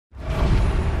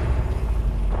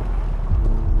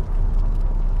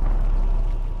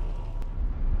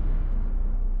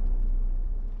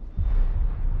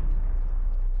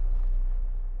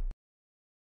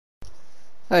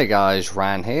Hey guys,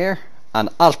 Ryan here, and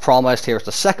as promised, here's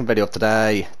the second video of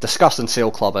today, discussing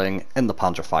seal clubbing in the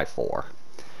Panzer 5.4.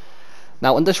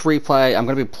 Now in this replay, I'm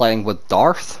going to be playing with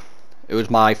Darth. It was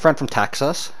my friend from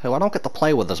Texas, who I don't get to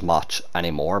play with as much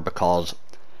anymore because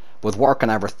with work and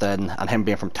everything, and him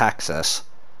being from Texas,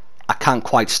 I can't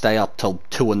quite stay up till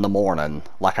 2 in the morning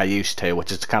like I used to, which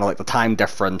is kind of like the time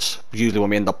difference usually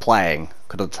when we end up playing,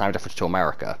 because of the time difference to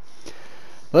America.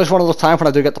 But this is one of those times when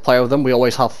I do get to play with them, we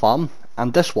always have fun.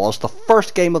 And this was the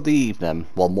first game of the evening,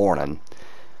 well morning,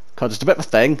 because it's a bit of a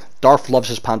thing. Darth loves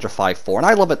his Panzer 5.4, and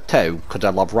I love it too, because I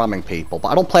love ramming people, but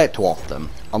I don't play it too often,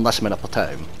 unless I'm in a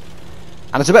platoon.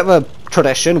 And it's a bit of a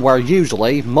tradition where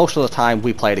usually, most of the time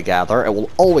we play together, it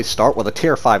will always start with a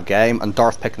tier 5 game, and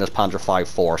Darth picking his Panzer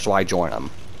 5.4, so I join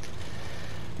him.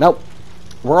 Now,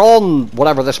 we're on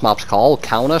whatever this map's called,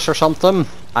 Kaunas or something.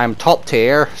 I'm top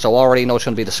tier, so I already know it's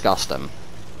going to be disgusting.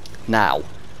 Now,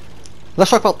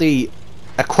 let's talk about the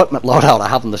equipment loadout I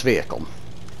have in this vehicle.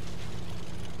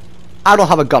 I don't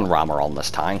have a gun rammer on this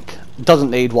tank.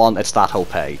 Doesn't need one, it's that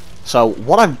OP. So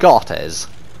what I've got is,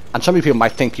 and some of you people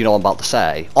might think you know what I'm about to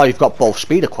say, oh, you've got both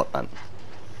speed equipment.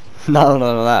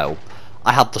 No.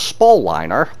 I have the Spall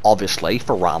liner, obviously,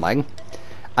 for ramming.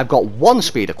 I've got one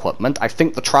speed equipment, I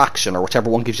think the traction, or whichever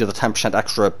one gives you the 10%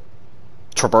 extra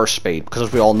traverse speed, because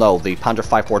as we all know, the Panzer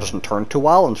 5.4 doesn't turn too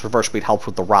well, and traverse speed helps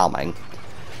with the ramming.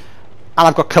 And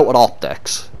I've got coated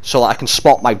optics, so that I can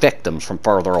spot my victims from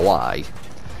further away.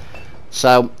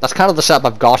 So, that's kind of the setup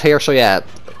I've got here, so yeah,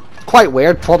 quite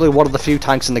weird, probably one of the few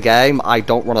tanks in the game I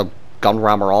don't run a gun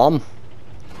rammer on.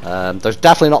 There's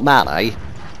definitely not many.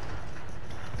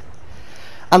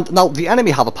 And now, the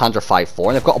enemy have a Panzer 5.4,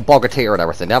 and they've got a Bogatyr and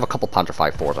everything. They have a couple Panzer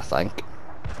 5.4s, I think.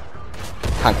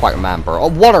 Can't quite remember. Oh,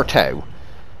 one or two.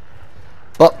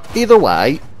 But, either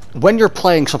way, when you're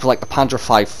playing something like the Panzer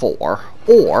 5.4,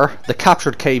 or the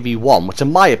captured KV-1, which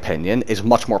in my opinion is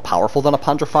much more powerful than a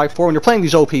Panzer 5.4, when you're playing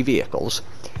these OP vehicles,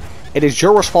 it is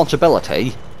your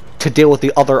responsibility to deal with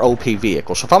the other OP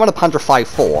vehicles. So if I'm in a Panzer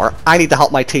 5.4, I need to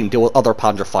help my team deal with other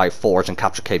Panzer 5.4s and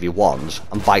capture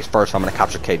KV-1s, and vice versa. If I'm in a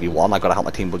capture KV-1, I've got to help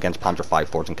my team against Panzer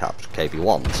 5.4s and capture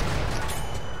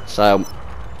KV-1s. So,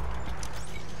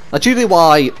 that's usually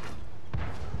why,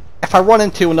 if I run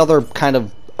into another kind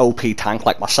of OP tank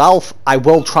like myself, I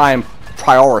will try and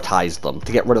prioritize them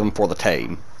to get rid of them for the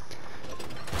team,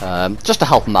 just to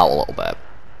help them out a little bit.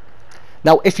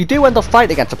 Now, if you do end up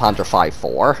fighting against a Panzer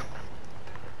 5.4,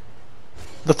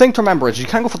 the thing to remember is you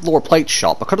can't go for the lower plate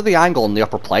shot because of the angle in the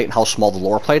upper plate and how small the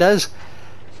lower plate is.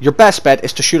 Your best bet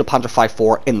is to shoot a Panzer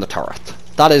 5.4 in the turret.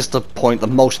 That is the point that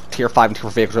most tier 5 and tier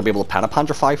 4 vehicles will be able to pen a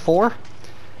Panzer 5.4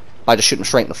 by just shooting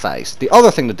straight in the face. The other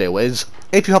thing to do is,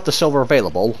 if you have the silver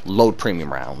available, load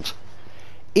premium rounds.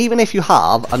 Even if you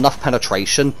have enough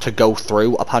penetration to go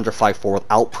through a Panzer 5.4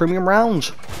 without premium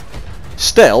rounds,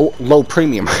 still load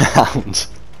premium rounds.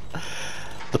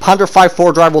 The Panzer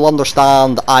 5.4 driver will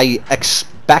understand. I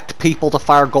expect people to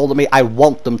fire gold at me. I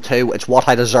want them to. It's what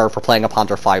I deserve for playing a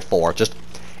Panzer 5.4. Just,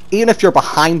 even if you're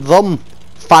behind them,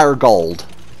 fire gold.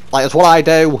 Like, it's what I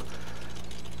do.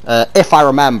 If I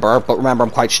remember, but remember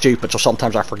I'm quite stupid, so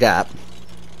sometimes I forget.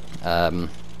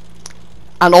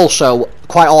 And also,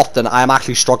 quite often, I am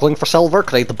actually struggling for silver,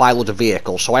 because I need to buy loads of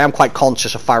vehicles, so I am quite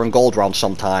conscious of firing gold rounds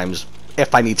sometimes,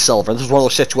 if I need silver. This is one of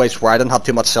those situations where I didn't have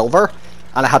too much silver,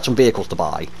 and I had some vehicles to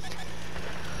buy.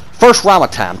 First ram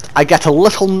attempt, I get a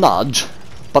little nudge,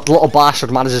 but the little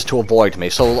bastard manages to avoid me,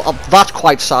 so that's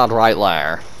quite sad right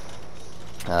there.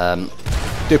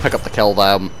 Do pick up the kill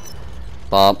though,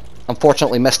 but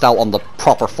unfortunately missed out on the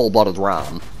proper full-blooded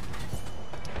ram.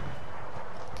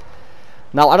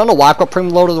 Now, I don't know why I've got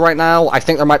premium loaded right now. I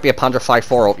think there might be a Panzer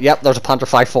 5.4. Yep, there's a Panzer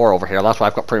 5.4 over here. That's why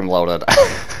I've got premium loaded.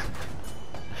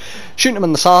 Shooting him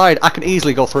in the side, I can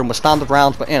easily go through him with standard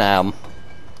rounds, but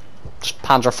just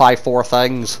Panzer 5.4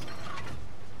 things.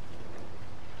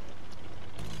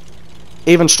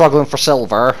 Even struggling for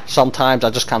silver, sometimes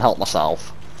I just can't help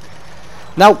myself.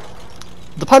 Now,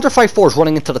 the Panzer 5.4 is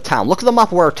running into the town. Look at the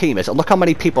map where our team is, and look how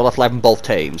many people have left in both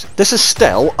teams. This is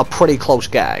still a pretty close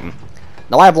game.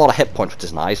 Now, I have a lot of hit points, which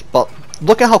is nice, but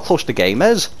look at how close the game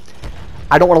is.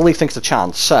 I don't want to leave things to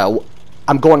chance, so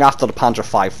I'm going after the Panzer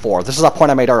 5.4. This is that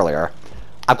point I made earlier.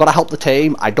 I've got to help the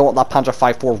team. I don't want that Panzer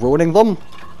 5.4 ruining them,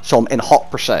 so I'm in hot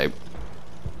pursuit.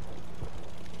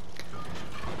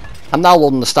 I'm now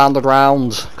loading the standard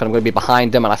rounds, because I'm going to be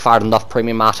behind him, and I fired enough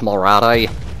premium at him already.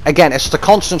 Again, it's the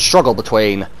constant struggle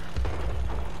between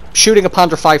shooting a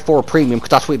Panzer 5.4 premium, because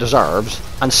that's what he deserves,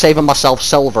 and saving myself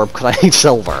silver, because I need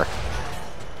silver.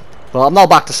 Well, I'm now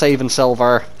back to saving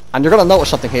silver, and you're going to notice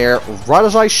something here. Right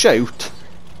as I shoot,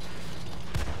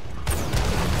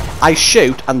 I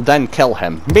shoot and then kill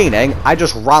him, meaning I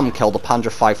just ram kill the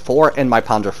Panzer 5-4 in my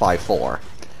Panzer 5-4.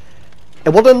 It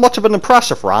wasn't much of an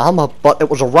impressive ram, but it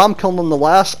was a ram kill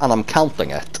nonetheless, and I'm counting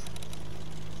it.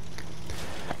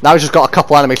 Now he's just got a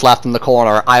couple enemies left in the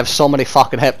corner. I have so many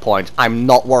fucking hit points, I'm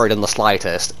not worried in the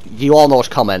slightest. You all know what's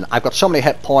coming. I've got so many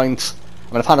hit points.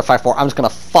 I'm in a Panzer 5-4, I'm just gonna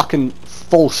fucking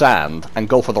full send and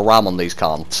go for the ram on these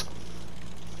cunts.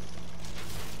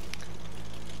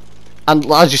 And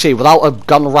as you see, without a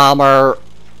gun rammer,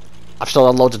 I've still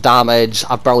done loads of damage.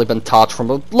 I've barely been touched from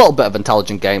a little bit of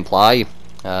intelligent gameplay.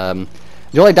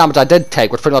 The only damage I did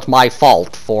take was pretty much my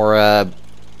fault for,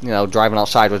 you know, driving out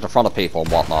sideways in front of people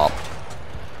and whatnot.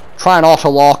 Try and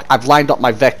auto-lock, I've lined up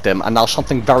my victim, and now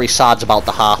something very sad's about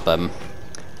to happen.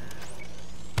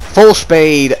 Full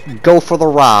speed, go for the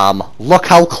ram, look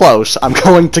how close I'm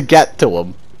going to get to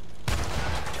him.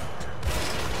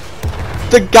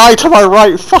 The guy to my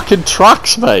right fucking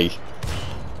tracks me.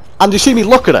 And you see me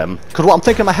look at him, because what I'm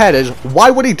thinking in my head is,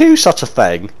 why would he do such a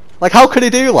thing? Like, how could he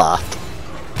do that?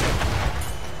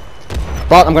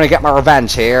 But I'm going to get my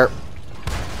revenge here.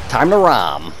 Time to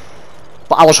ram.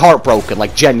 But I was heartbroken,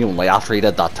 like, genuinely, after he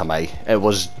did that to me. It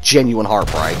was genuine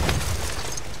heartbreak.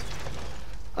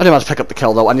 I didn't manage to pick up the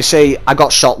kill, though. And you see, I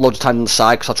got shot loads of times in the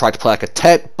side because I tried to play like a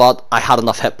tit, but I had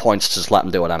enough hit points to just let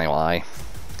him do it anyway.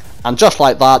 And just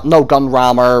like that, no gun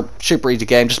rammer, super easy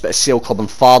game, just a bit of seal club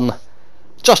and fun.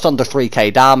 Just under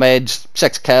 3k damage,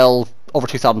 6 kill, over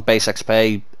 2000 base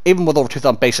XP. Even with over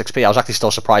 2000 base XP, I was actually still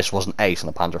surprised it wasn't 8 in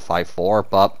the Panzer 5-4,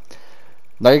 but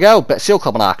there you go, bit of seal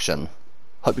club in action.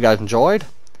 Hope you guys enjoyed,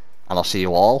 and I'll see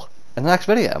you all in the next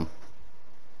video.